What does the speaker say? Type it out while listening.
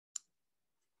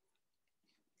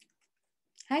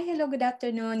Hi, hello, good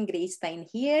afternoon. Stein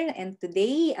here. And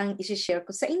today, ang isi-share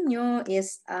ko sa inyo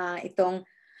is itong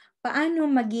paano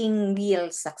maging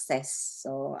real success.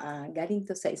 So, galing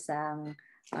to sa isang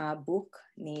book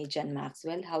ni John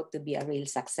Maxwell, How to be a Real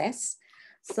Success.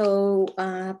 So,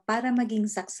 para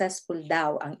maging successful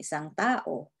daw ang isang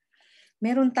tao,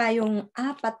 meron tayong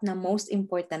apat na most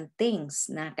important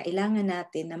things na kailangan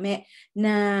natin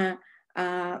na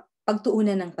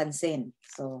pagtuunan ng pansin.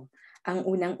 So, ang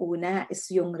unang-una is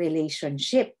yung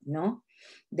relationship, no?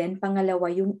 Then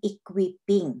pangalawa yung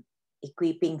equipping.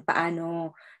 Equipping,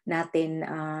 paano natin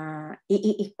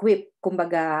i-equip,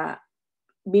 kumbaga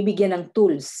bibigyan ng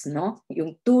tools, no?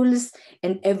 Yung tools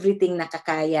and everything na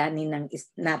kakayanin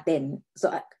natin. So,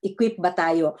 equip ba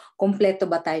tayo? Kompleto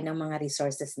ba tayo ng mga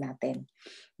resources natin?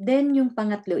 Then, yung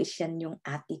pangatlo is yan yung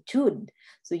attitude.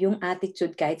 So, yung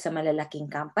attitude kahit sa malalaking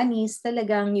companies,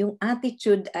 talagang yung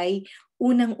attitude ay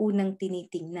unang-unang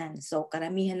tinitingnan. So,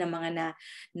 karamihan ng mga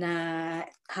na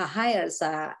ha-hire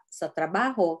sa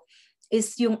trabaho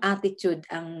is yung attitude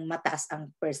ang mataas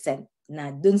ang percent na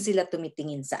dun sila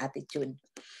tumitingin sa attitude.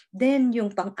 Then,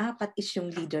 yung pang-apat is yung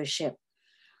leadership.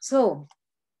 So,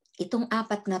 itong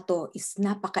apat na to is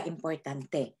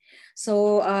napaka-importante.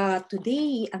 So,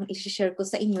 today, ang isi-share ko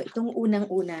sa inyo, itong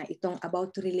unang-una, itong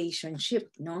about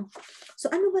relationship, no? So,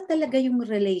 ano ba talaga yung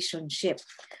relationship?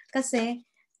 Kasi,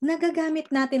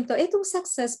 nagagamit natin to. Itong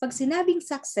success, pag sinabing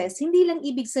success, hindi lang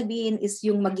ibig sabihin is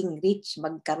yung maging rich,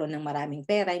 magkaroon ng maraming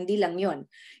pera, hindi lang yon.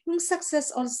 Yung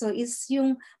success also is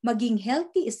yung maging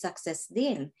healthy is success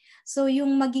din. So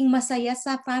yung maging masaya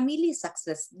sa family,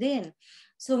 success din.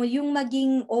 So yung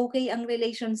maging okay ang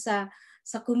relation sa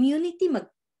community,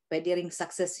 pwede ring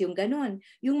success yung ganun.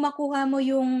 Yung makuha mo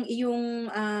yung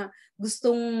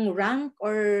gustong rank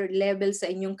or level sa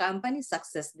inyong company,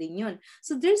 success din yun.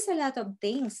 So there's a lot of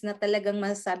things na talagang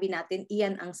masasabi natin,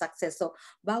 iyan ang success. So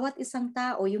bawat isang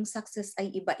tao, yung success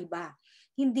ay iba-iba.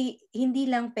 Hindi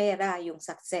lang pera yung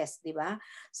success, di ba?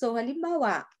 So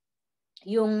halimbawa,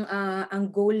 yung ang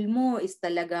goal mo is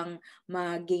talagang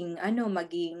maging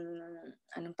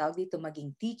anong tawag dito,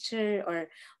 maging teacher or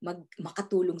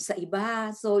makatulong sa iba.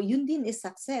 So yun din is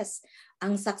success.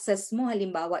 Ang success mo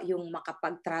halimbawa yung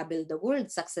makapag-travel the world,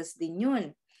 success din yun.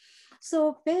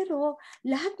 So pero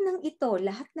lahat ng ito,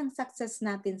 lahat ng success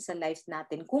natin sa life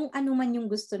natin, kung ano man yung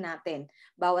gusto natin,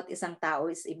 bawat isang tao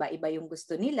is iba-iba yung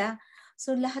gusto nila.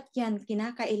 So lahat yan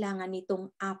kinakailangan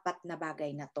nitong apat na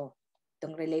bagay na to.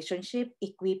 Itong relationship,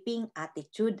 equipping,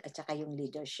 attitude, at saka yung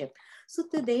leadership. So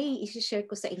today, isi-share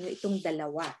ko sa inyo itong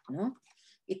dalawa. No?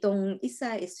 Itong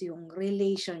isa is yung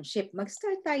relationship.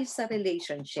 Mag-start tayo sa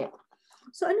relationship.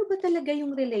 So ano ba talaga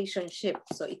yung relationship?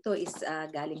 So ito is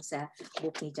galing sa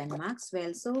book ni John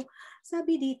Maxwell. So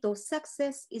sabi dito,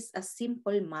 success is a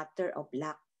simple matter of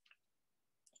luck.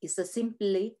 Is a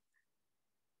simply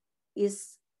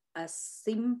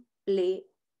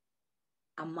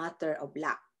a matter of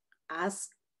luck.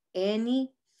 As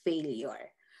any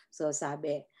failure. So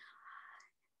sabi,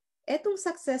 etong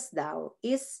success daw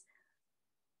is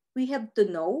we have to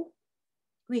know,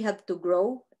 we have to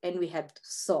grow, and we have to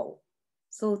sow.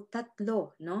 So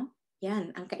tatlo, no?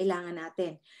 Yan ang kailangan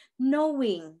natin.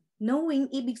 Knowing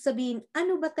ibig sabihin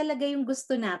ano ba talaga yung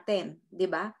gusto natin,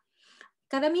 'di ba?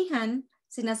 Karamihan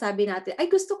sinasabi natin, ay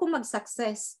gusto ko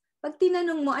mag-success. Pag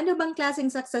tinanong mo, ano bang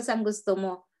klaseng success ang gusto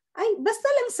mo? Ay,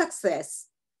 basta lang success.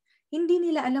 Hindi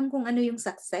nila alam kung ano yung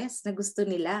success na gusto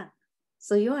nila.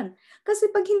 So yun.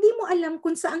 Kasi pag hindi mo alam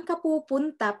kung saan ka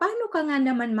pupunta, paano ka nga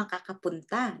naman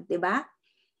makakapunta, di ba?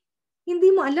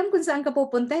 Hindi mo alam kung saan ka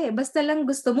pupunta eh. Basta lang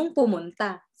gusto mong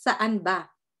pumunta. Saan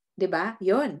ba? Di ba?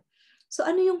 Yun. So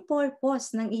ano yung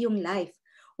purpose ng iyong life?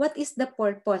 What is the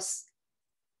purpose?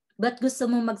 Ba't gusto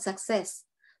mong mag-success?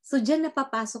 So dyan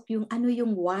napapasok yung ano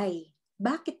yung why.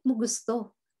 Bakit mo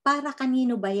gusto? Para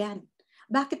kanino ba yan?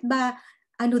 Bakit ba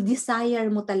desire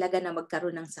mo talaga na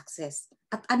magkaroon ng success?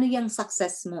 At ano yung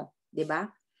success mo, 'di ba?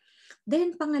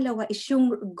 Then pangalawa is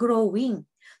yung growing.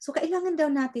 So kailangan daw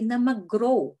natin na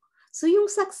mag-grow. So yung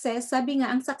success, sabi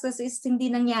nga ang success is hindi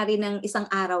nangyari ng isang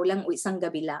araw lang o isang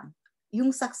gabi lang.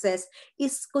 Yung success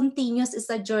is continuous, is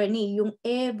a journey, yung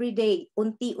everyday,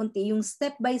 unti-unti, yung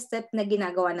step by step na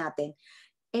ginagawa natin.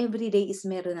 Everyday is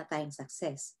meron na tayong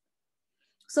success.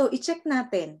 So i-check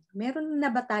natin, meron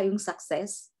na ba tayong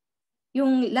success?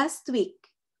 Yung last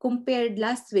week, compared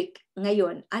last week,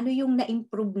 ngayon, ano yung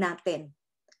na-improve natin?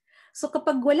 So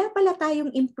kapag wala pala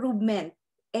tayong improvement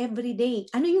every day,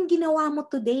 ano yung ginawa mo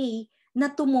today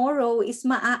na tomorrow is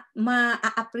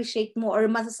ma-appreciate mo or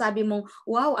masasabi mong,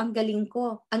 wow, ang galing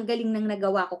ko, ang galing ng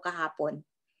nagawa ko kahapon.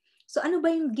 So ano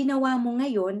ba yung ginawa mo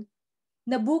ngayon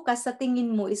na bukas sa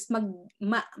tingin mo is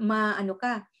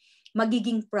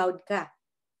magiging proud ka.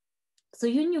 So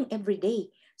yun yung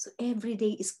everyday. So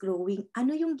everyday is growing.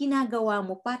 Ano yung ginagawa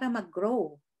mo para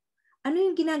mag-grow? Ano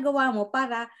yung ginagawa mo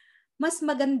para mas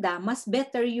maganda, mas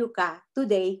better you ka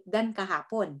today than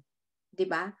kahapon? 'Di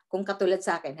ba? Kung katulad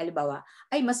sa akin, halimbawa,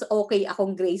 ay mas okay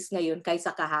akong Grace ngayon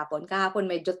kaysa kahapon. Kahapon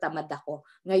medyo tamad ako.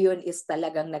 Ngayon is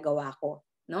talagang nagawa ko,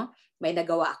 no? May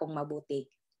nagawa akong mabuti.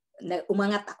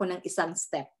 Umangat ako ng isang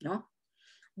step, no?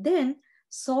 Then,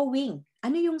 sowing.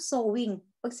 Ano yung sowing?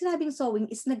 Pag sinabing sowing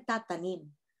is nagtatanim.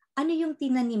 Ano yung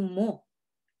tinanim mo?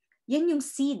 Yan yung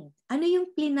seed. Ano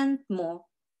yung plinant mo?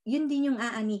 Yun din yung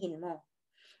aanihin mo.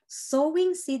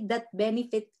 Sowing seed that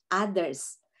benefit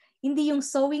others. Hindi yung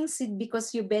sowing seed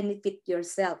because you benefit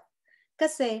yourself.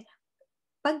 Kasi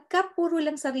pagka puro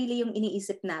lang sarili yung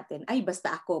iniisip natin, ay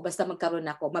basta ako, basta magkaroon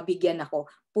ako, mabigyan ako,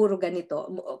 puro ganito,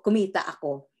 kumita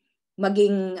ako,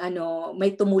 maging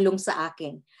may tumulong sa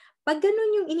akin. Pag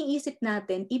ganun yung iniisip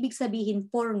natin, ibig sabihin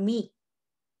for me,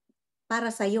 para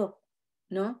sa'yo,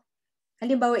 no?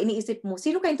 Halimbawa, iniisip mo,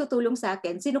 sino kayang tutulong sa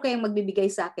akin? Sino kayang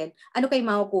magbibigay sa akin? Ano kayang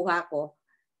makukuha ko?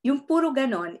 Yung puro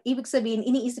ganon, ibig sabihin,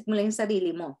 iniisip mo lang yung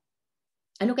sarili mo.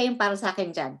 Ano kayang para sa akin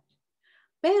dyan?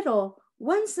 Pero,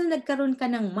 once na nagkaroon ka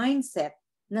ng mindset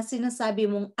na sinasabi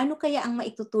mong, ano kaya ang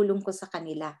maitutulong ko sa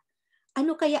kanila?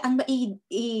 Ano kaya ang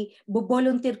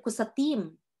i-volunteer ko sa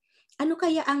team? Ano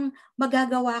kaya ang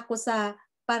magagawa ko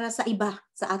para sa iba,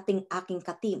 sa aking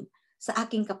ka-team, sa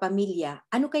aking kapamilya?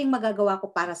 Ano kayang magagawa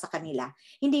ko para sa kanila?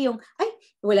 Hindi yung, ay,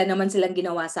 wala naman silang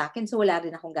ginawa sa akin, so wala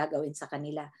rin akong gagawin sa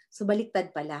kanila. So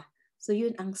baliktad pala. So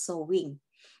yun ang sowing.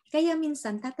 Kaya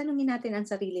minsan, tatanungin natin ang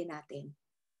sarili natin,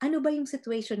 ano ba yung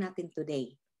situation natin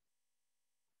today?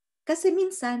 Kasi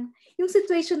minsan, yung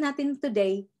situation natin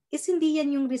today is hindi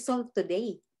yan yung result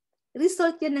today.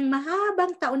 Result yan ng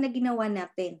mahabang taon na ginawa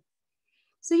natin.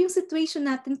 So yung situation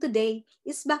natin today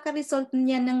is baka result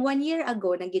niya ng 1 year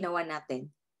ago na ginawa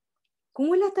natin.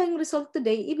 Kung wala tayong result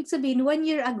today, ibig sabihin 1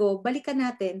 year ago, balikan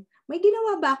natin, may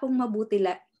ginawa ba akong mabuti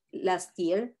last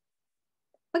year?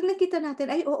 Pag nakita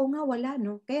natin, ay oo nga, wala,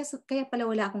 no? Kaya pala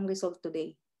wala akong result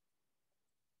today.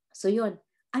 So yun,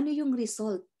 ano yung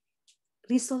result?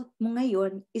 Result mo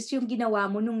ngayon is yung ginawa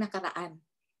mo nung nakaraan.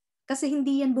 Kasi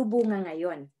hindi yan bubunga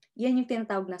ngayon. Yan yung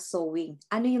tinatawag na sowing.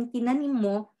 Ano yung tinanim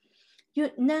mo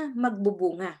yun na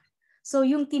magbubunga. So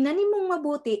yung tinanim mong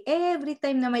mabuti, every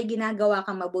time na may ginagawa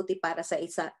kang mabuti para sa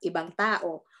ibang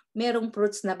tao, merong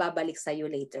fruits na babalik sa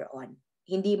iyo later on.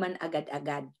 Hindi man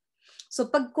agad-agad. So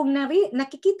pag kung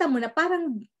nakikita mo na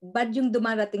parang bad yung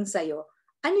dumarating sa iyo,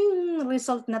 ano yung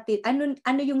result natin?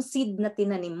 Ano yung seed na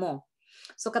tinanim mo?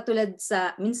 So katulad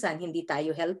sa minsan hindi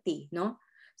tayo healthy, no?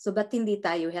 So ba't hindi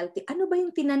tayo healthy? Ano ba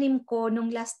yung tinanim ko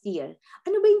nung last year?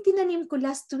 Ano ba yung tinanim ko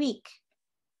last week?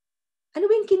 Ano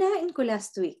ba yung kinain ko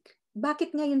last week?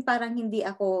 Bakit ngayon parang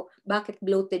bakit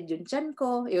bloated yung tiyan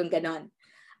ko? Yung ganon.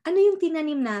 Ano yung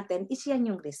tinanim natin is yan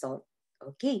yung result.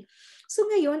 Okay. So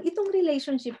ngayon, itong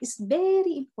relationship is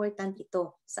very important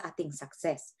ito sa ating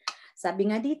success.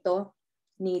 Sabi nga dito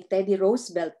ni Teddy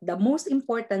Roosevelt, the most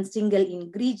important single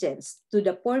ingredients to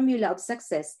the formula of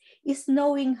success is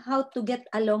knowing how to get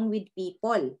along with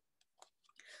people.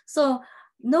 So,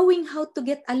 knowing how to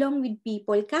get along with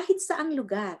people kahit saang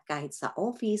lugar, kahit sa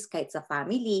office, kahit sa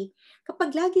family,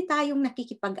 kapag lagi tayong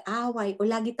nakikipag-away o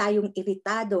lagi tayong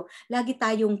iritado, lagi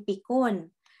tayong pikon,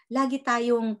 lagi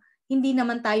tayong hindi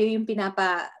naman tayo yung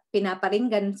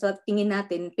pinaparinggan sa tingin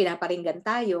natin, pinaparinggan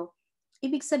tayo,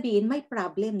 ibig sabihin may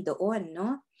problem doon,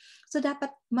 no? So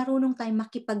dapat marunong tayong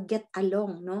makipag-get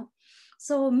along, no?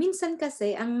 So minsan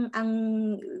kasi ang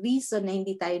reason na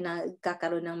hindi tayo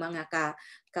nagkakaroon ng mga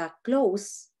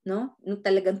ka-close, no? Yung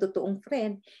talagang totoong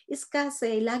friend is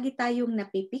kasi lagi tayong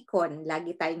napipikon,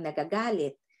 lagi tayong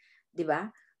nagagalit, 'di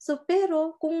ba? So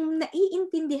pero kung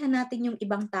naiintindihan natin yung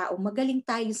ibang tao, magaling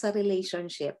tayo sa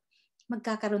relationship,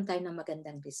 magkakaroon tayo ng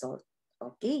magandang result.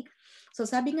 Okay? So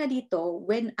sabi nga dito,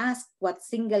 when asked what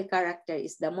single character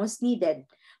is the most needed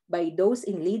by those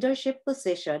in leadership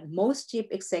position, most chief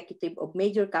executive of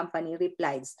major company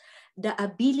replies, the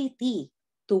ability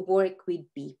to work with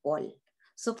people.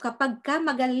 So kapag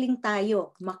magaling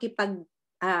tayo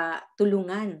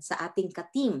makipagtulungan sa ating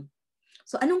ka-team,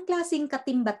 so anong klaseng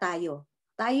ka-team ba tayo?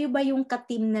 Tayo ba yung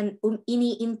ka-team na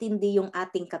iniintindi yung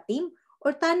ating ka-team?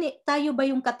 Or tayo ba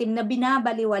yung ka-team na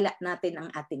binabaliwala natin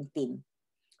ang ating team?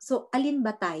 So alin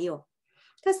ba tayo?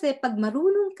 Kasi pag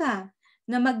marunong ka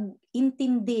na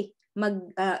mag-intindi,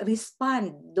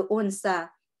 mag-respond doon sa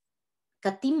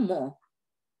ka-team mo,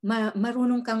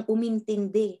 marunong kang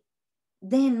umintindi,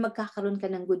 then magkakaroon ka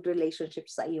ng good relationship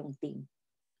sa iyong team.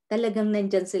 Talagang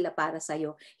nandyan sila para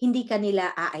sa'yo. Hindi ka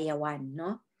nila aayawan,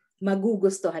 no?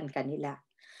 Magugustuhan ka nila.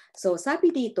 So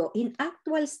sabi dito, in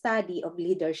actual study of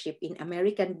leadership in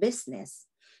American business,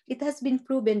 it has been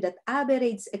proven that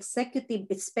average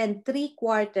executive spend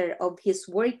 3/4 of his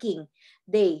working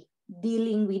day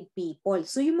dealing with people.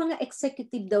 So yung mga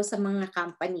executive daw sa mga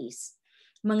companies,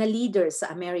 mga leaders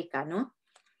sa Amerika, no?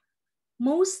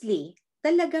 Mostly,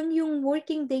 talagang yung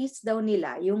working days daw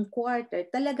nila, yung quarter,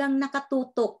 talagang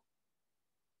nakatutok.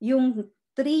 Yung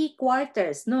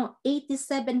 3/4, no?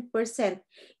 87%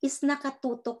 is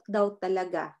nakatutok daw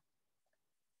talaga.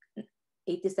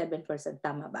 87%,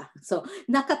 tama ba? So,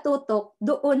 nakatutok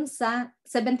doon sa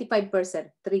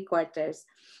 75%, 3/4.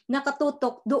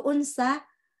 Nakatutok doon sa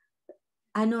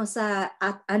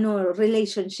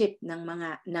relationship ng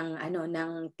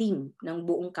team ng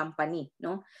buong company,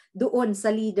 no? Doon sa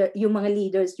leader, yung mga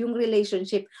leaders, yung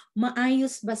relationship,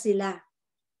 maayos ba sila?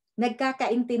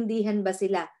 Nagkakaintindihan ba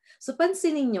sila? So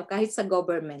pansinin nyo, kahit sa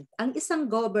government, ang isang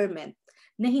government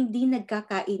na hindi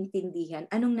nagkakaintindihan,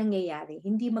 anong nangyayari?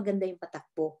 Hindi maganda yung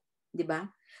patakbo, di ba?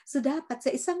 So dapat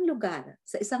sa isang lugar,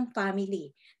 sa isang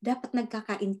family, dapat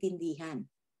nagkakaintindihan.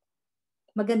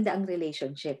 Maganda ang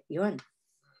relationship, yun.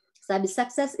 Sabi,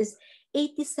 success is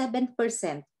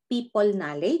 87% people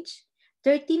knowledge,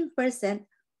 13%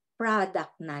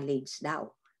 product knowledge daw.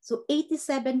 So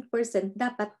 87%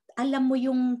 dapat alam mo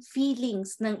yung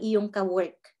feelings ng iyong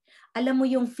ka-work. Alam mo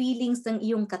yung feelings ng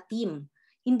iyong ka-team.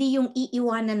 Hindi yung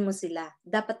iiwanan mo sila.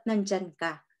 Dapat nandyan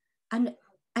ka.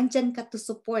 Andyan ka to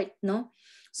support, no?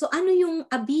 So ano yung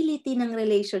ability ng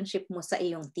relationship mo sa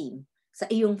iyong team, sa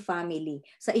iyong family,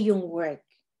 sa iyong work,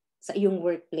 sa iyong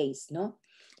workplace, no?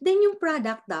 Then yung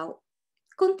product daw,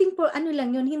 konting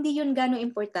lang yun, hindi yun gano'ng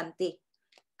importante.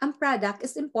 Ang product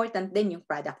is important din, yung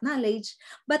product knowledge,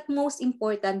 but most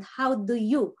important, how do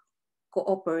you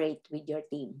cooperate with your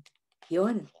team?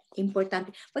 Yun,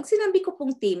 importante. Pag sinabi ko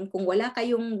pong team, kung wala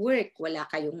kayong work, wala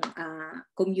kayong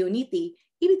community,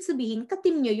 ibig sabihin,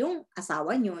 ka-team nyo yung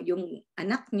asawa nyo, yung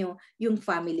anak nyo, yung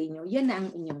family nyo, yan na ang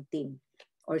inyong team.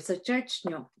 Or sa church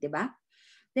nyo, di ba?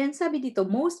 Then sabi dito,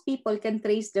 most people can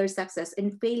trace their success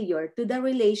and failure to the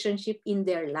relationship in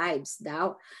their lives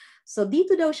daw. So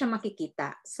dito daw siya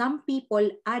makikita, some people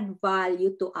add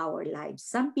value to our lives.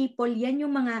 Some people, yan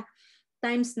yung mga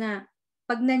times na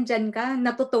pag nandyan ka,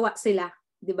 natutuwa sila,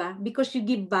 di ba? Because you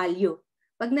give value.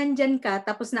 Pag nandyan ka,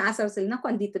 tapos naasar sila, naku,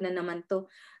 andito na naman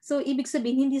to. So ibig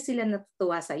sabihin, hindi sila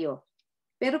natutuwa sa'yo.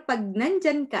 Pero pag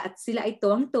nandyan ka at sila ay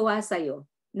tuwang-tuwa sa'yo,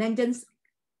 nandyan,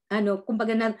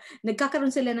 kumbaga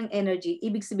nagkakaroon sila ng energy,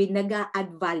 ibig sabihin,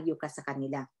 nag-a-add value ka sa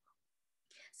kanila.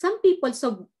 Some people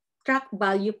subtract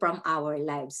value from our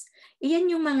lives.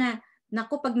 Iyan yung mga,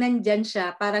 naku, pag nandyan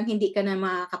siya, parang hindi ka na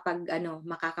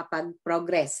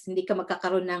makakapag-progress. Hindi ka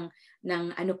magkakaroon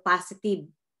ng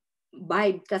positive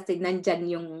vibe kasi nandyan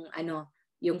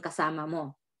yung kasama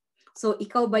mo. So,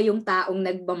 ikaw ba yung taong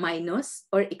nagba-minus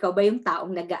or ikaw ba yung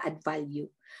taong nag-a-add value?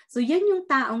 So, yan yung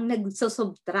taong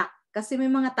nagsusubtract. Kasi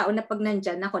may mga tao na pag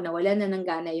nandyan, ako, nawala na ng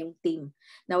gana yung team.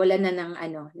 Nawala na ng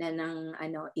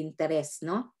interest,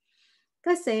 no?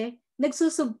 Kasi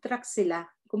nagsusubtract sila.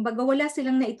 Kumbaga wala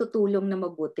silang naitutulong na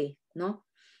mabuti, no?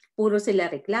 Puro sila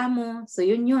reklamo. So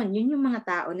yun yung mga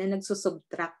tao na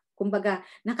nagsusubtract. Kumbaga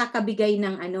nakakabigay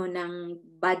ng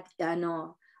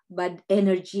bad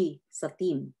energy sa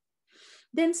team.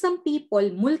 Then some people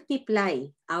multiply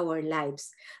our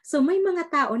lives. So may mga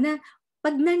tao na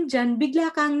pag nandyan,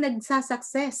 bigla kang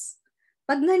nagsasucess.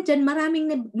 Pag nandyan,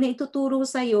 maraming naituturo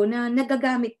sa'yo na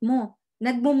nagagamit mo,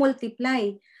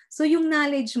 nagmumultiply. So yung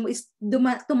knowledge mo is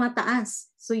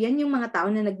tumataas. So yan yung mga tao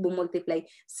na nagbumultiply.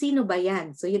 Sino ba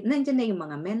yan? So nandyan na yung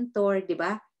mga mentor, di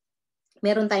ba?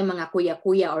 Meron tayong mga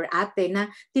kuya-kuya or ate na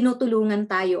tinutulungan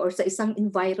tayo or sa isang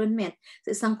environment, sa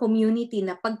isang community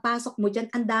na pagpasok mo dyan,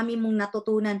 ang dami mong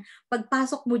natutunan.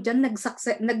 Pagpasok mo dyan,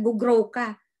 nag-grow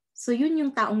ka. So yun yung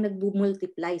taong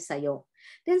nag-multiply sa'yo.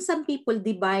 Then some people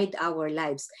divide our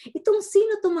lives.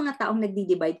 Sino itong mga taong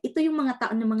nagdi-divide? Ito yung mga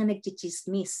taong na mga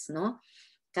nagchichismis, no?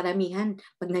 Karamihan,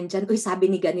 pag nandyan,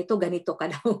 sabi ni ganito, ganito ka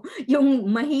daw. Yung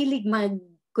mahilig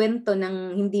magkwento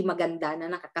ng hindi maganda na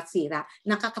nakakasira,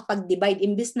 nakakapag-divide.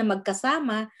 Imbis na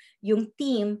magkasama, yung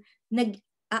team,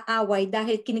 nag-aaway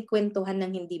dahil kinikwentuhan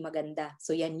ng hindi maganda.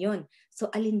 So yan yun. So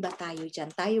alin ba tayo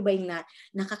dyan? Tayo ba yung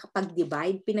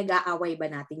nakakapag-divide? Pinag-aaway ba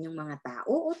natin yung mga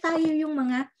tao? O tayo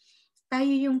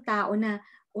yung tao na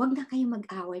wag na kayo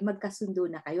mag-away, magkasundo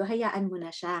na kayo, hayaan mo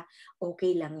na siya.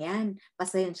 Okay lang yan.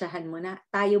 Pasensyahan mo na.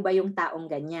 Tayo ba yung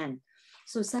taong ganyan?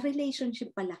 So sa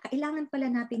relationship pala, kailangan pala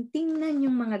natin tingnan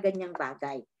yung mga ganyang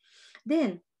bagay.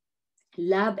 Then,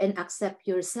 love and accept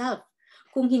yourself.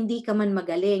 kung hindi ka man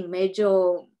magaling,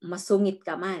 medyo masungit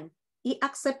ka man,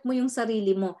 i-accept mo yung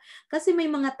sarili mo. Kasi may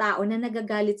mga tao na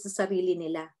nagagalit sa sarili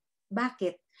nila.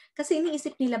 Bakit? Kasi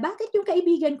iniisip nila, bakit yung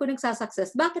kaibigan ko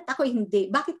nagsasucess? Bakit ako hindi?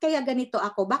 Bakit kaya ganito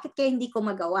ako? Bakit kaya hindi ko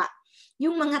magawa?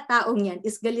 Yung mga taong yan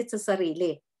is galit sa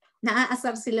sarili.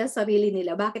 Naaasar sila sa sarili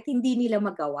nila. Bakit hindi nila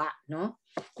magawa? No?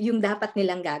 Yung dapat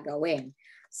nilang gagawin.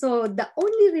 So, the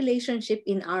only relationship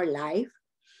in our life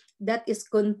that is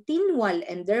continual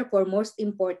and therefore most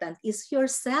important is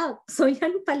yourself. So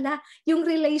yan pala yung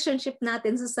relationship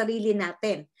natin sa sarili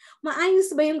natin. Maayos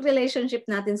ba yung relationship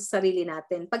natin sa sarili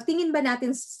natin? Pagtingin ba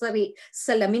natin sa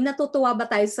salamin, natutuwa ba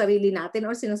tayo sa sarili natin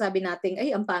or sinasabi natin,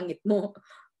 ay, ang pangit mo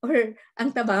or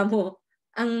ang taba mo,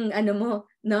 ang ano mo,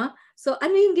 no? So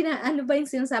ano ba yung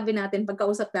sinasabi natin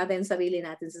pagkausap natin sa sarili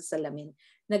natin sa salamin?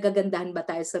 Nagagandahan ba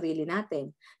tayo sa sarili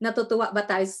natin? Natutuwa ba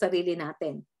tayo sa sarili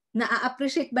natin?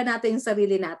 Na-appreciate ba natin yung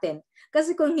sarili natin?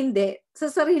 Kasi kung hindi,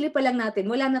 sa sarili pa lang natin,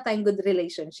 wala na tayong good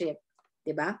relationship.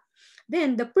 Diba?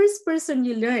 Then, the first person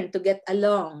you learn to get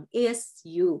along is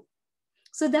you.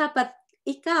 So, dapat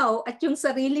ikaw at yung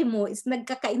sarili mo is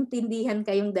nagkakaintindihan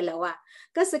kayong dalawa.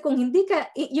 Kasi kung hindi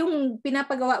ka, yung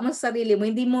pinapagawa mo sa sarili mo,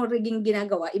 hindi mo riging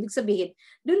ginagawa, ibig sabihin,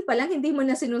 dun pa lang hindi mo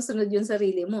na sinusunod yung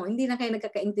sarili mo. Hindi na kayo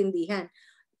nagkakaintindihan.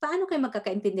 Paano kayo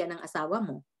magkakaintindihan ng asawa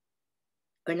mo?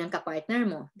 Or ng kapartner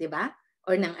mo, di ba?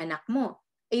 Or ng anak mo.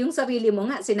 Eh yung sarili mo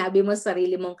nga, sinabi mo sa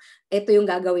sarili mong, ito yung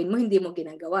gagawin mo, hindi mo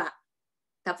ginagawa.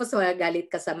 Tapos galit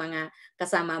ka sa mga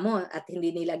kasama mo at hindi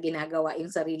nila ginagawa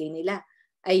yung sarili nila.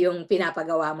 Ay yung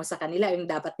pinapagawa mo sa kanila, yung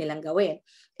dapat nilang gawin.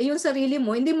 Eh yung sarili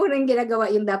mo, hindi mo rin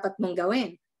ginagawa yung dapat mong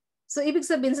gawin. So ibig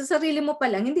sabihin, sa sarili mo pa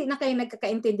lang, hindi na kayo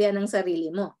nagkakaintindihan ng sarili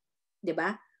mo. Di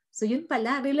ba? So yun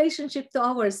pala, relationship to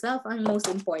ourselves ang most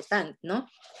important, no?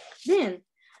 Then,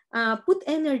 put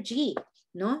energy,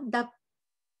 no?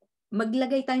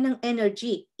 Maglagay tayo ng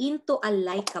energy into a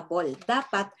likable.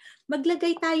 Dapat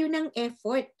maglagay tayo ng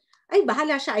effort. Ay,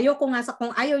 bahala siya. Ayoko nga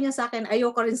kung ayaw niya sa akin,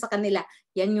 ayoko rin sa kanila.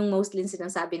 Yan yung mostly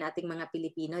sinasabi nating mga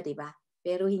Pilipino, di ba?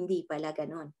 Pero hindi pala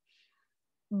ganon.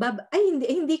 Ay,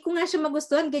 hindi ko nga siya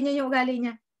magustuhan. Ganyan yung ugali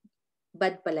niya.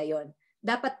 Bad pala yon.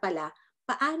 Dapat pala,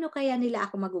 paano kaya nila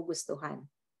ako magugustuhan?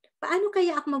 Paano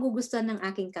kaya ako magugustuhan ng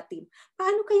aking ka-team?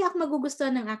 Paano kaya ako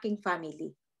magugustuhan ng aking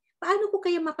family? Paano ko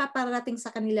kaya mapaparating sa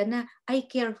kanila na I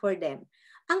care for them?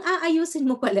 Ang aayusin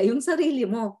mo pala yung sarili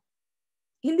mo.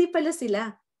 Hindi pala sila.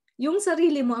 Yung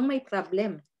sarili mo ang may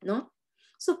problem, no?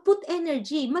 So put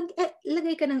energy,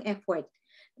 maglagay ka ng effort.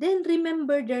 Then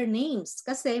remember their names.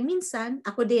 Kasi minsan,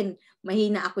 ako din,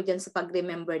 mahina ako dyan sa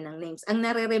pag-remember ng names. Ang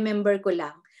nare-remember ko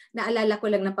lang, naalala ko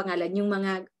lang ng pangalan, yung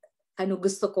mga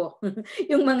gusto ko.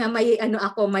 Yung mga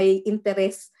may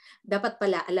interest. Dapat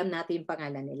pala alam natin yung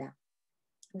pangalan nila.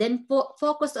 Then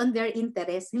focus on their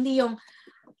interest. Hindi yung,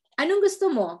 anong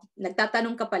gusto mo?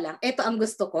 Nagtatanong ka pa lang, eto ang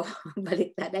gusto ko.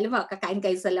 Baliktad. Alam mo, kakain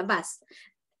kayo sa labas.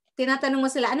 Tinatanong mo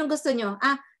sila, anong gusto nyo?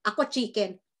 Ako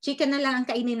chicken. Chicken na lang ang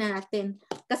kainin natin.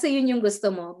 Kasi yun yung gusto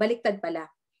mo. Baliktad pala.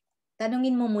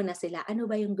 Tanungin mo muna sila, ano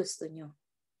ba yung gusto nyo?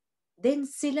 Then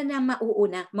sila na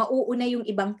mauuna. Mauuna yung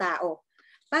ibang tao.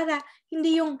 Para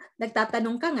hindi yung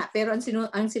nagtatanong ka nga, pero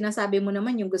ang sinasabi mo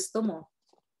naman yung gusto mo.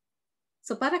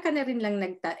 So para ka na rin lang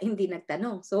hindi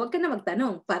nagtanong. So wag ka na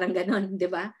magtanong. Parang ganon, di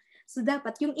ba? So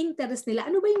dapat yung interest nila,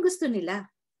 ano ba yung gusto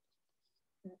nila?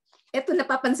 Eto,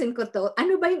 napapansin ko to.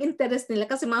 Ano ba yung interest nila?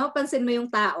 Kasi mapapansin mo yung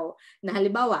tao na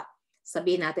halimbawa,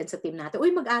 sabihin natin sa team natin,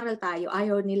 uy, mag-aral tayo.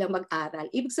 Ayaw nila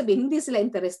mag-aral. Ibig sabihin, hindi sila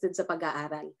interested sa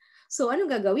pag-aaral. So anong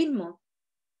gagawin mo?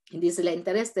 Hindi sila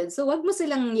interested. So wag mo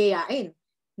silang yayain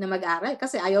na mag-aral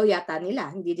kasi ayaw yata nila,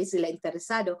 hindi din sila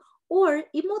interesado. Or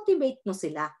i-motivate mo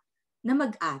sila na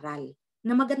mag-aral,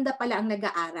 na maganda pala ang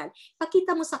nag-aaral.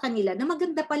 Pakita mo sa kanila na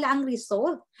maganda pala ang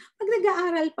result. Pag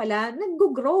nag-aaral pala,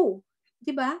 nag-grow.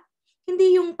 Diba?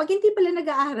 Hindi yung, pag hindi pala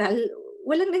nag-aaral,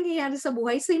 walang nangyayari sa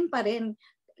buhay, same pa rin.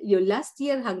 Yung last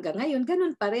year hanggang ngayon,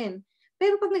 ganun pa rin.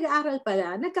 Pero pag nag-aaral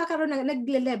pala,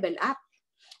 nagle-level up.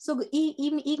 So,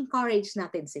 i-encourage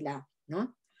natin sila.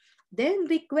 No? Then,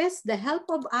 request the help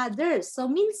of others. So,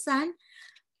 minsan,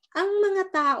 ang mga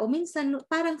tao, minsan,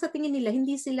 parang sa tingin nila,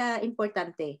 hindi sila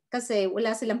importante. Kasi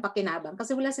wala silang pakinabang.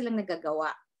 Kasi wala silang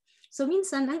nagagawa. So,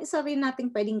 minsan, ang isa rin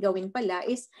nating pwedeng gawin pala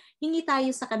is, hingi tayo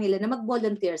sa kanila na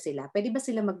mag-volunteer sila. Pwede ba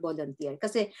sila mag-volunteer?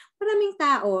 Kasi maraming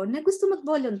tao na gusto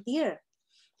mag-volunteer.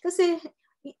 Kasi,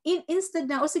 instead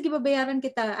na, sige, babayaran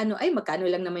kita, ay, magkano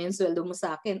lang naman yung sweldo mo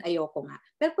sa akin, ayoko nga.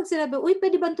 Pero pag sinabi, uy,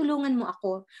 pwede bang tulungan mo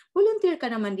ako? Volunteer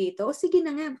ka naman dito. Sige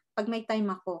na nga, pag may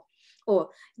time ako.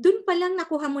 Dun pa lang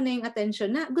nakuha mo na yung attention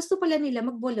na gusto pala nila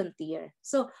mag-volunteer.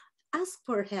 So, ask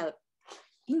for help.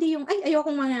 Hindi yung, ay,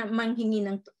 ayokong manghingi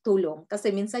ng tulong. Kasi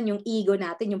minsan yung ego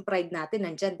natin, yung pride natin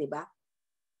nandyan, di ba?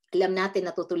 Alam natin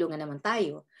na tutulungan naman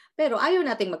tayo. Pero ayaw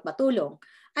nating magpatulong.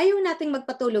 Ayaw nating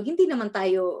magpatulong, hindi naman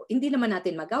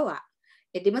natin magawa.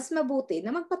 E di mas mabuti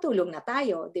na magpatulong na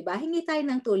tayo, 'di ba? Hingi tayo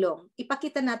ng tulong.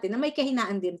 Ipakita natin na may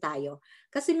kahinaan din tayo.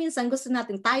 Kasi minsan gusto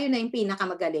natin tayo na yung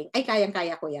pinakamagaling. Ay,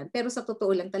 kayang-kaya ko 'yan. Pero sa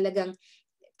totoo lang talagang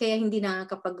kaya hindi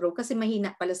nakakapag-grow kasi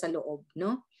mahina pala sa loob,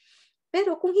 no?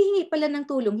 Pero kung hihingi pala ng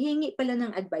tulong, hihingi pala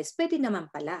ng advice, pwede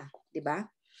naman pala, 'di ba?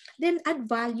 Then add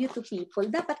value to people.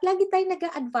 Dapat lagi tayong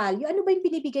nag-a-add value. Ano ba yung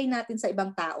binibigay natin sa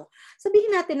ibang tao?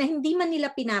 Sabihin natin na hindi man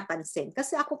nila pinapansin.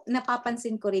 Kasi ako,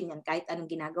 napapansin ko rin yan kahit anong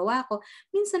ginagawa ko.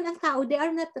 Minsan ang tao, they are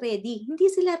not ready. Hindi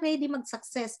sila ready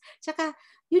mag-success. Tsaka,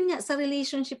 yun nga, sa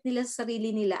relationship nila sa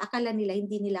sarili nila, akala nila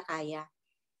hindi nila kaya.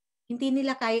 Hindi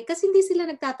nila kaya. Kasi hindi sila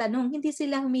nagtatanong. Hindi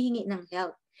sila humihingi ng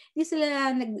help. Hindi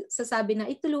sila nagsasabi na,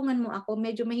 itulungan mo ako,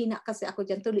 medyo mahina kasi ako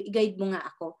dyan, i-guide mo nga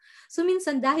ako. So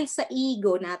minsan dahil sa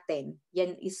ego natin,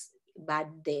 yan is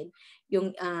bad din. Yung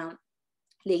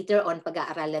later on,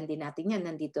 pag-aaralan din natin yan,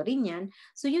 nandito rin yan.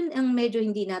 So yun ang medyo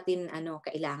hindi natin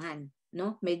kailangan.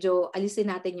 No? Medyo alisin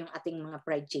natin yung ating mga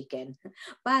fried chicken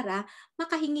para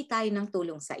makahingi tayo ng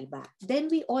tulong sa iba.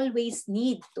 Then we always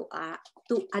need to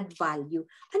add value.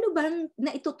 Ano bang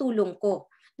naitutulong ko?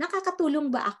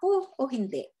 Nakakatulong ba ako o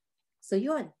hindi? So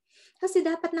yun. Kasi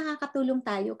dapat nakakatulong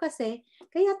tayo kasi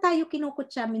kaya tayo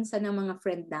kinukutya minsan ng mga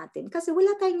friend natin kasi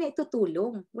wala tayong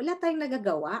naitutulong. Wala tayong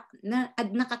nagagawa na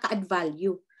nakaka-add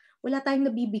value. Wala tayong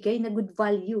nabibigay na good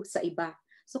value sa iba.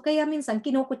 So kaya minsan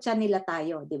kinukutya nila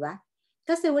tayo, di ba?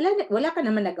 Kasi wala ka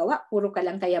naman nagawa, puro ka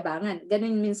lang kayabangan.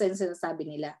 Ganun minsan sinasabi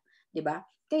nila, di ba?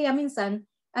 Kaya minsan,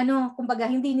 kumbaga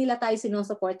hindi nila tayo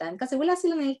sinusuportahan kasi wala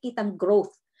silang nakikitang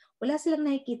growth. Wala silang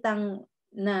nakikitang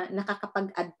na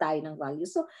nakakapag-add tayo ng value.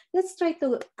 So, let's try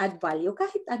to add value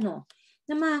kahit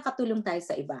na makakatulong tayo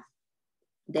sa iba.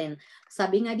 Then,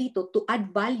 sabi nga dito, to add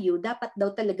value, dapat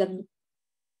daw talagang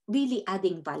really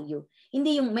adding value.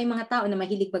 Hindi yung may mga tao na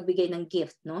mahilig magbigay ng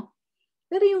gift, no?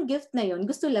 Pero yung gift na yon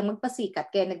gusto lang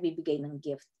magpasikat kaya nagbibigay ng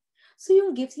gift. So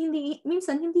yung gift,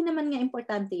 minsan hindi naman nga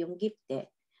importante yung gift eh.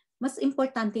 Mas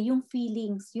importante yung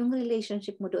feelings, yung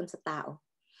relationship mo doon sa tao.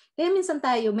 Kaya minsan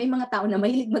tayo, may mga tao na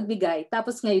mahilig magbigay,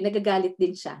 tapos ngayon nagagalit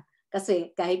din siya.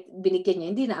 Kasi kahit binigyan niya,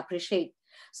 hindi na-appreciate.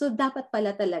 So dapat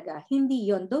pala talaga, hindi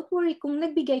yon. Don't worry, kung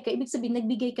nagbigay ka, ibig sabihin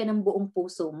nagbigay ka ng buong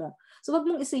puso mo. So wag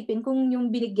mong isipin kung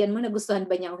yung binigyan mo, nagustuhan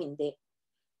ba niya o hindi.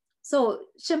 So,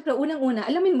 syempre, unang-una,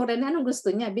 alamin mo rin anong gusto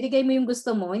niya. Binigay mo yung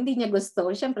gusto mo, hindi niya gusto,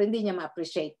 syempre hindi niya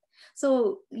ma-appreciate.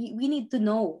 So, we need to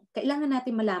know. Kailangan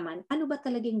natin malaman, ano ba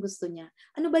talaga yung gusto niya?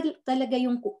 Ano ba talaga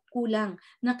yung kulang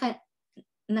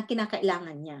na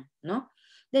kinakailangan niya, no?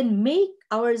 Then make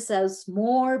ourselves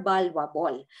more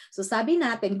valuable. So sabi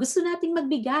natin, gusto nating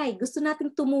magbigay, gusto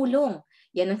nating tumulong.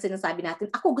 Yan ang sinasabi natin,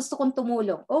 ako gusto kong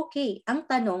tumulong. Okay, ang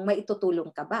tanong, may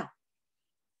itutulong ka ba?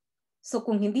 So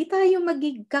kung hindi tayo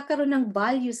magkakaroon ng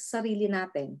value sa sarili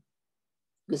natin,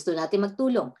 gusto natin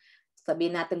magtulong,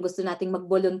 sabihin natin gusto nating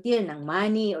mag-volunteer ng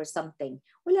money or something,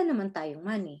 wala naman tayong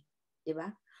money. Di ba?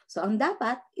 So ang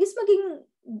dapat is maging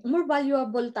more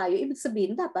valuable tayo. Ibig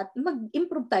sabihin, dapat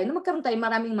mag-improve tayo na magkaroon tayo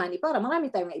maraming money para marami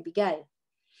tayong maibigay.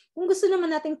 Kung gusto naman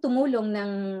nating tumulong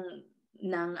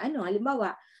ng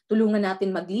halimbawa, tulungan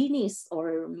natin maglinis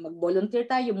or mag-volunteer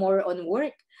tayo more on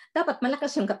work, dapat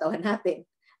malakas yung katawan natin.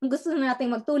 Kung gusto nating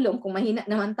magtulong, kung mahina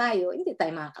naman tayo, hindi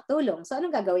tayo makakatulong. So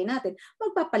anong gagawin natin?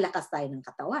 Magpapalakas tayo ng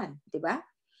katawan, di ba?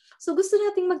 So gusto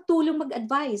nating magtulong,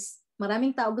 mag-advise.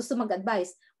 Maraming tao gusto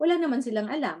mag-advise. Wala naman silang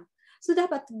alam. So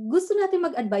dapat gusto natin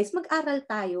mag-advise, mag-aral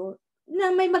tayo na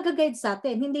may mag-guide sa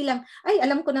atin. Hindi lang, ay,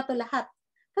 alam ko na to lahat.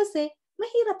 Kasi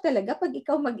mahirap talaga pag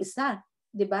ikaw mag-isa,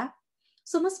 di ba?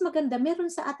 So mas maganda, meron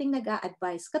sa ating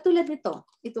nag-a-advise. Katulad nito,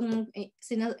 itong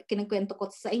kinagkwento ko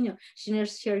sa inyo,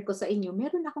 share ko sa inyo,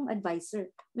 meron akong advisor,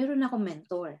 meron akong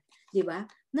mentor, di ba?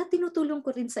 Na tinutulong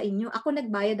ko rin sa inyo. Ako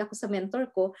nagbayad ako sa mentor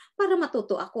ko para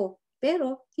matuto ako.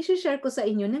 Pero i-share ko sa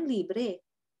inyo ng libre.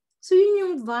 So yun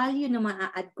yung value na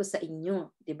maa-add ko sa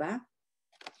inyo, di ba?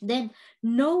 Then,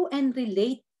 know and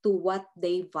relate to what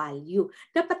they value.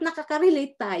 Dapat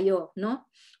nakaka-relate tayo, no?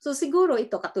 So siguro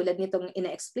ito, katulad nitong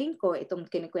ina-explain ko, itong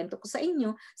kinikwento ko sa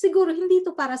inyo, siguro hindi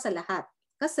ito para sa lahat.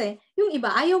 Kasi yung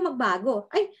iba ayaw magbago.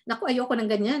 Ay, naku, ayoko ng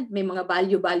ganyan. May mga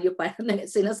value pa na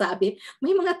sinasabi.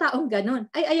 May mga taong ganon.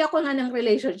 Ay, ayoko nga ng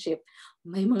relationship.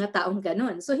 May mga taong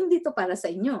ganon. So hindi ito para sa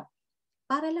inyo.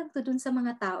 Para lang to dun sa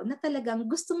mga tao na talagang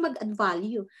gustong mag-add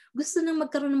value. Gusto nang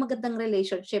magkaroon ng magandang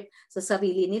relationship sa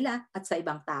sarili nila at sa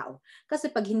ibang tao.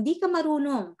 Kasi pag hindi ka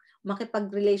marunong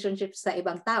makipag-relationship sa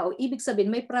ibang tao, ibig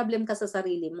sabihin may problem ka sa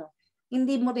sarili mo.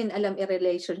 hindi mo rin alam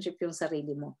i-relationship yung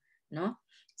sarili mo, no?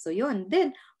 So yun.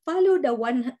 Then follow the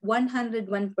 101%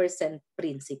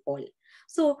 principle.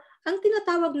 So ang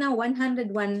tinatawag na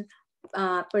 101%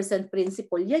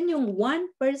 principle, yan yung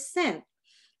 1%.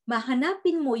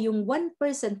 Mahanapin mo yung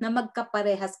 1% na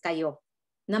magkaparehas kayo,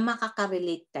 na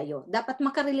makaka-relate kayo. Dapat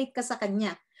makarelate ka sa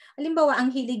kanya. Halimbawa, ang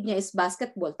hilig niya is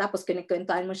basketball, tapos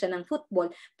kinikwentuhan mo siya ng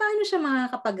football, paano siya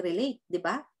makakapag-relate, di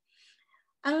ba?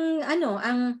 Ang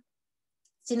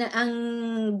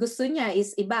gusto niya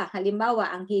is iba.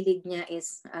 Halimbawa, ang hilig niya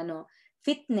is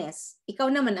fitness. Ikaw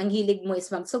naman, ang hilig mo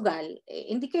is magsugal.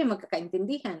 Hindi kayo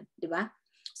magkakaintindihan, di ba?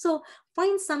 So,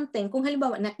 find something. Kung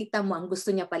halimbawa, nakita mo ang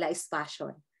gusto niya pala is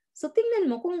fashion. So, tingnan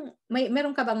mo kung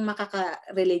meron ka bang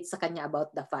makaka-relate sa kanya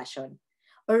about the fashion.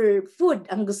 Or food,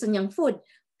 ang gusto niyang food.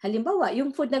 Halimbawa,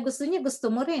 yung food na gusto niya, gusto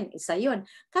mo rin. Isa yon.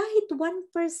 Kahit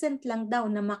 1% lang daw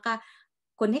na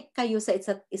connect kayo sa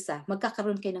isa't isa,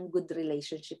 magkakaroon kayo ng good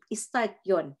relationship. Start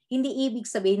yon. Hindi ibig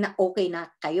sabihin na okay na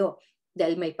kayo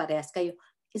dahil may parehas kayo.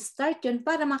 Start yon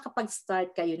para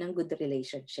makapag-start kayo ng good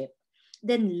relationship.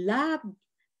 Then love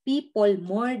people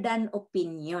more than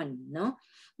opinion, no?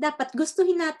 Dapat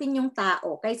gustuhin natin yung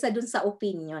tao kaysa dun sa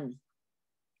opinion.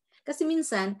 Kasi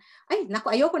minsan,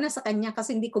 ayoko na sa kanya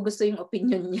kasi hindi ko gusto yung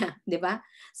opinion niya, di ba?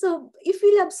 So, if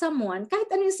we love someone, kahit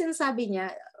ano yung sinasabi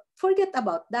niya, forget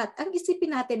about that. Ang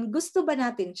isipin natin, gusto ba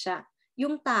natin siya?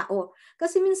 Yung tao.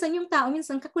 Kasi minsan yung tao,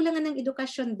 minsan kakulangan ng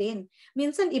edukasyon din.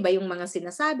 Minsan iba yung mga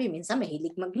sinasabi, minsan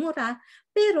mahilig magmura,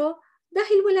 pero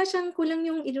dahil wala siyang kulang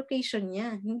yung education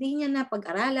niya. Hindi niya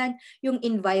napag-aralan, yung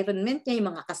environment niya,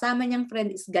 yung mga kasama niyang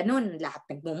friend is ganun. Lahat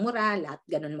nagmumura, lahat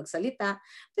ganun magsalita.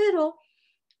 Pero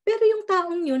yung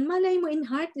taong yun, malay mo in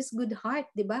heart is good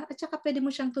heart, di ba? At saka pwede mo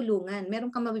siyang tulungan.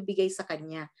 Meron kang mabibigay sa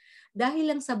kanya.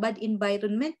 Dahil lang sa bad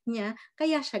environment niya,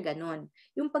 kaya siya ganon.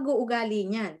 Yung pag-uugali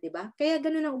niya, di ba? Kaya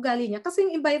ganon ang ugali niya. Kasi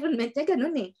yung environment niya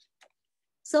ganon eh.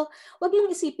 So, wag mong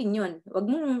isipin yun. Wag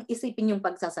mong isipin yung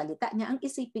pagsasalita niya. Ang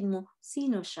isipin mo,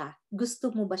 sino siya?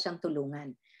 Gusto mo ba siyang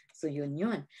tulungan? So, yun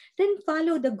yun. Then,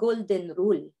 follow the golden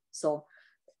rule. So,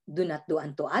 do not do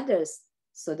unto others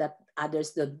so that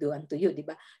others don't do unto you, di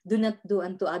ba? Do not do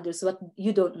unto others what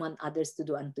you don't want others to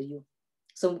do unto you.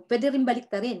 So, pwede rin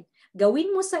baliktarin.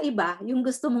 Gawin mo sa iba yung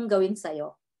gusto mong gawin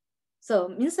sa'yo. So,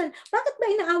 minsan, bakit ba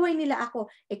inaaway nila ako?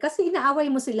 Kasi inaaway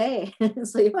mo sila eh.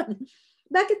 So, yun.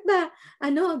 Bakit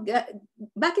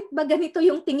ba ganito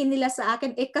yung tingin nila sa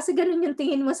akin? Kasi ganun yung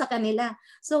tingin mo sa kanila.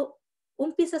 So,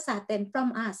 umpisa sa atin,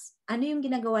 from us. Ano yung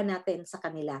ginagawa natin sa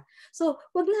kanila? So,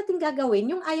 wag natin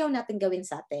gagawin yung ayaw natin gawin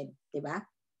sa atin. Diba?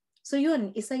 So,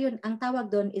 yun. Isa yun. Ang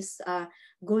tawag doon is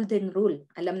golden rule.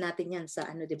 Alam natin yan sa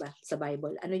diba? Sa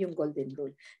Bible. Ano yung golden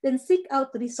rule? Then, seek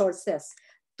out resources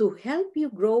to help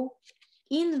you grow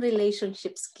in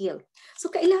relationship skill. So,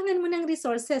 kailangan mo ng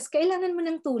resources. Kailangan mo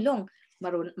ng tulong.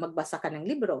 Magbasa ka ng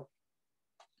libro.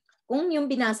 Kung yung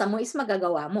binasa mo is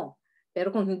magagawa mo.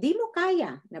 Pero kung hindi mo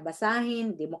kaya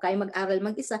nabasahin, hindi mo kaya mag-aral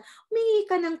mag-isa, humingi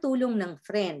ka ng tulong ng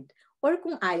friend. Or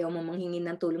kung ayaw mo manghingi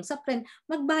ng tulong sa friend,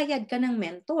 magbayad ka ng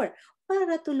mentor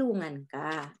para tulungan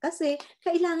ka. Kasi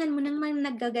kailangan mo nang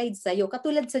nag-guide sa'yo.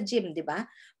 Katulad sa gym, di ba?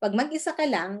 Pag mag-isa ka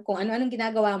lang, kung ano-anong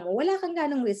ginagawa mo, wala kang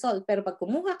ganong result. Pero pag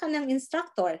kumuha ka ng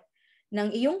instructor, ng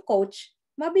iyong coach,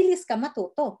 mabilis ka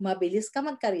matuto, mabilis ka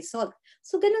magka-result.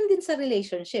 So, ganun din sa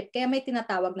relationship. Kaya may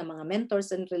tinatawag na mga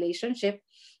mentors in relationship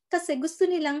kasi gusto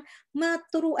nilang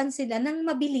maturuan sila ng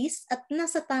mabilis at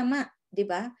nasa tama, di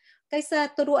ba?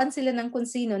 Kaysa turuan sila ng kung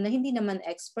sino na hindi naman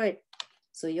expert.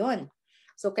 So, yon.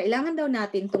 So, kailangan daw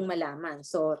natin itong malaman.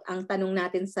 So, ang tanong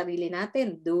natin sa sarili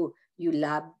natin, do you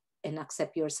love and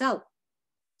accept yourself?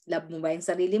 Love mo ba yung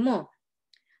sarili mo?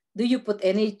 Do you put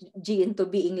energy into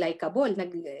being likable?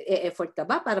 Nag-e-effort ka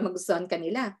ba para magustuhan ka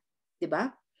nila? Di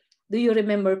ba? Do you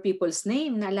remember people's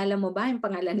name? Naalala mo ba yung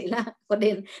pangalan nila? Ako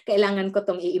din, kailangan ko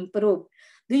tong i-improve.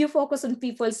 Do you focus on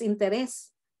people's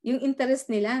interest? Yung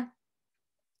interest nila,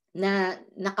 na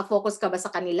nakafocus ka ba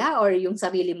sa kanila or yung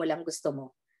sarili mo lang gusto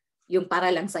mo? Yung para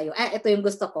lang sa'yo. Ito yung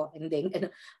gusto ko. Hindi,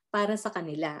 para sa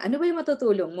kanila. Ano ba yung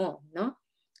matutulong mo? No?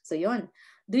 So, yon.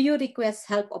 Do you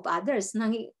request help of others?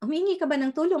 Humingi ka ba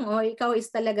ng tulong o ikaw is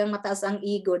talagang mataas ang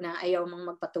ego na ayaw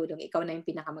mong magpatulong? Ikaw na yung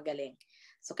pinakamagaling.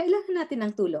 So, kailangan natin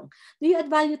ng tulong. Do you add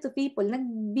value to people?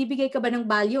 Nagbibigay ka ba ng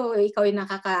value o ikaw ay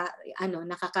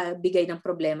nakakabigay ng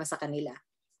problema sa kanila?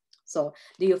 So,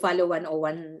 do you follow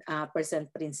 101%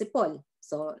 principle?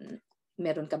 So,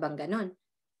 meron ka bang ganon?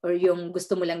 Or yung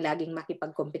gusto mo lang laging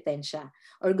makipagkompetensya?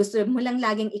 Or gusto mo lang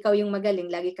laging ikaw yung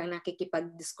magaling, lagi kang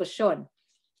nakikipagdiskusyon?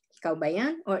 Ikaw ba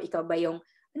yan? Or ikaw ba yung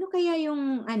ano kaya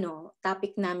yung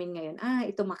topic namin ngayon?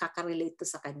 Ito makaka-relate to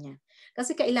sa kanya.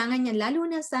 Kasi kailangan niya, lalo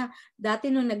na sa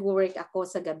dati nung nag-work ako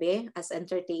sa gabi as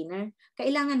entertainer,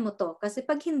 kailangan mo to. Kasi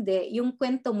pag hindi, yung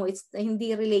kwento mo is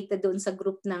hindi related doon sa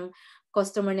group ng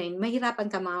customer na yun, mahirapan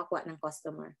ka makakuha ng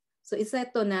customer. So isa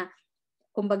ito na,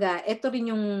 kumbaga, ito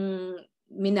rin yung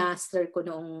minaster ko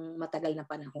noong matagal na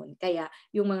panahon. Kaya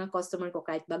yung mga customer ko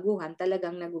kahit baguhan,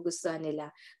 talagang nagugustuhan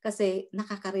nila kasi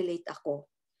nakaka-relate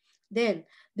ako. Then,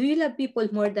 do you love people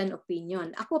more than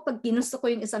opinion? Ako, pag ginusto ko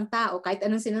yung isang tao, kahit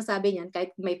anong sinasabi niyan,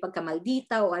 kahit may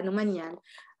pagkamaldita o ano man yan,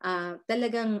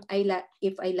 talagang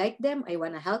if I like them, I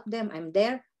wanna help them, I'm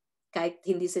there. Kahit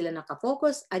hindi sila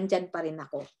nakafocus, andyan pa rin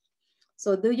ako.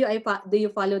 So, do you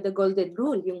follow the golden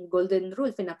rule? Yung golden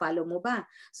rule, pina-follow mo ba?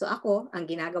 So ako, ang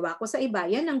ginagawa ko sa iba,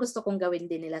 yan ang gusto kong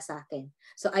gawin din nila sa akin.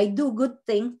 So I do good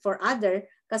thing for other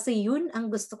kasi yun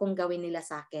ang gusto kong gawin nila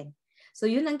sa akin. So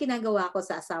yun ang ginagawa ko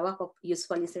sa asawa ko.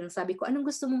 Usually sinasabi ko, anong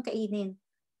gusto mong kainin?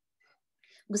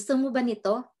 Gusto mo ba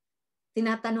nito?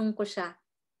 Tinatanong ko siya.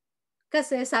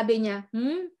 Kasi sabi niya,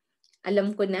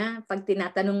 alam ko na, pag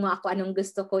tinatanong mo ako anong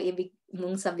gusto ko, ibig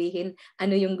mong sabihin,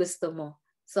 ano yung gusto mo.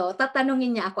 So,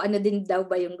 tatanungin niya ako, ano din daw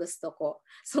ba yung gusto ko.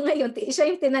 So ngayon, siya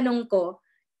yung tinanong ko,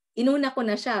 inuna ko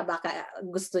na siya, baka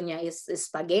gusto niya is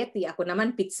spaghetti, ako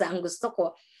naman pizza ang gusto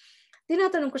ko.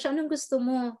 Tinatanong ko siya, anong gusto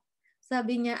mo?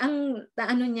 Sabi niya,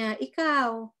 ano niya,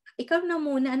 ikaw na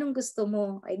muna, anong gusto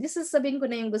mo? Ay, sabihin ko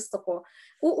na yung gusto ko.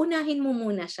 Uunahin mo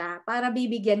muna siya para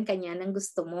bibigyan ka niya ng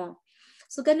gusto mo.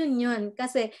 So, ganun yun.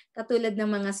 Kasi katulad ng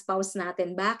mga spouse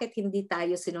natin, bakit hindi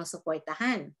tayo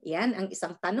sinusuportahan? Yan ang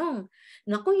isang tanong.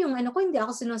 Naku, yung ko, hindi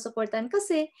ako sinusuportahan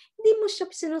kasi hindi mo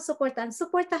siya sinusuportahan.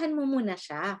 Suportahan mo muna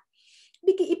siya.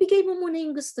 Ibigay mo muna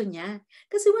yung gusto niya.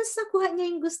 Kasi once nakuha niya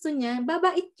yung gusto niya,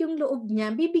 babait yung loob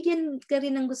niya, bibigyan ka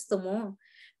rin ng gusto mo.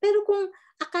 Pero kung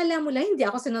akala mo lang, hindi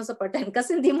ako sinusuportahan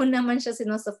kasi hindi mo naman siya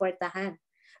sinusuportahan.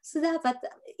 So dapat,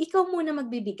 ikaw muna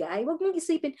magbibigay. Huwag mong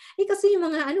isipin, kasi yung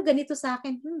mga ganito sa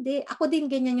akin. Hindi. Ako din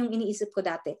ganyan yung iniisip ko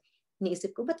dati.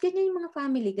 Iniisip ko, ba't ganyan yung mga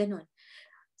family? Ganon.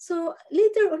 So,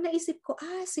 later on, naisip ko,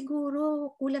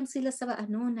 siguro kulang sila sa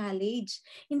knowledge.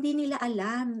 Hindi nila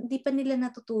alam, hindi pa nila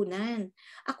natutunan.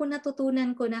 Ako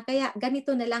natutunan ko na, kaya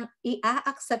ganito na lang,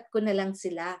 i-accept ko na lang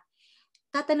sila.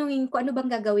 Tatanungin ko, ano bang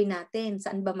gagawin natin?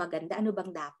 Saan ba maganda? Ano bang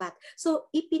dapat?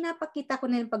 So, ipinapakita ko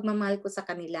na yung pagmamahal ko sa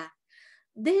kanila.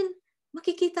 Then,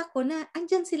 makikita ko na,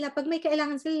 andyan sila. Pag may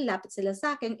kailangan sila, lapit sila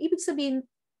sa akin. Ibig sabihin,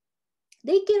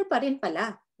 they care pa rin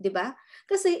pala. 'Di ba?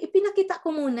 Kasi ipinakita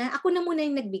ko muna, ako na muna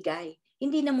yung nagbigay.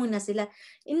 Hindi na muna sila.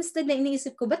 Instead na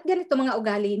iniisip ko, ba't ganito mga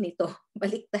ugali nito?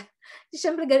 Baliktad.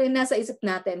 Siyempre ganun nasa isip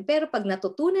natin. Pero pag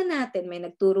natutunan natin, may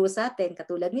nagturo sa atin,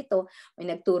 katulad nito, may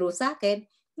nagturo sa akin,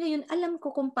 ngayon alam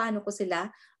ko kung paano ko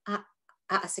sila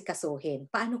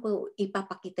aasikasuhin. Paano ko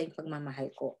ipapakita yung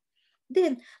pagmamahal ko.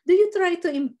 Then, do you try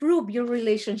to improve your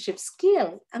relationship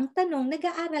skill? Ang tanong,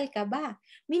 nag-aaral ka ba?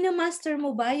 Minamaster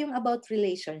mo ba yung about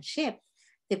relationship?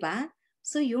 Diba?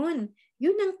 So yun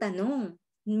ang tanong.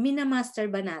 Minamaster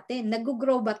ba natin?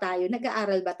 Nag-grow ba tayo?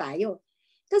 Nag-aaral ba tayo?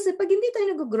 Kasi pag hindi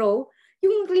tayo nag-grow,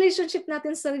 yung relationship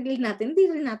natin sa sarili natin,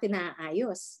 hindi rin natin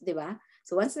naaayos. Diba?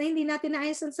 So once na hindi natin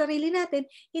naayos ang sarili natin,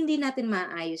 hindi natin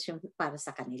maayos yung para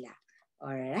sa kanila.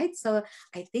 Alright, so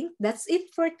I think that's it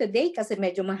for today kasi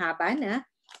medyo mahaba na.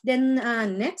 Then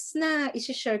next na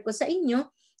isi-share ko sa inyo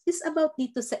is about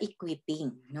dito sa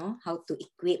equipping, no? How to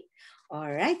equip.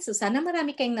 Alright, so sana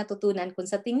marami kayong natutunan. Kung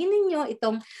sa tingin ninyo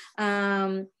itong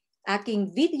aking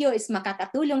video is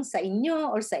makakatulong sa inyo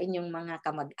or sa inyong mga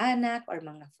kamag-anak or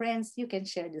mga friends, you can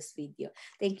share this video.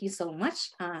 Thank you so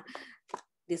much.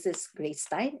 This is Grace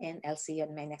Stein and I'll see you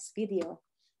in my next video.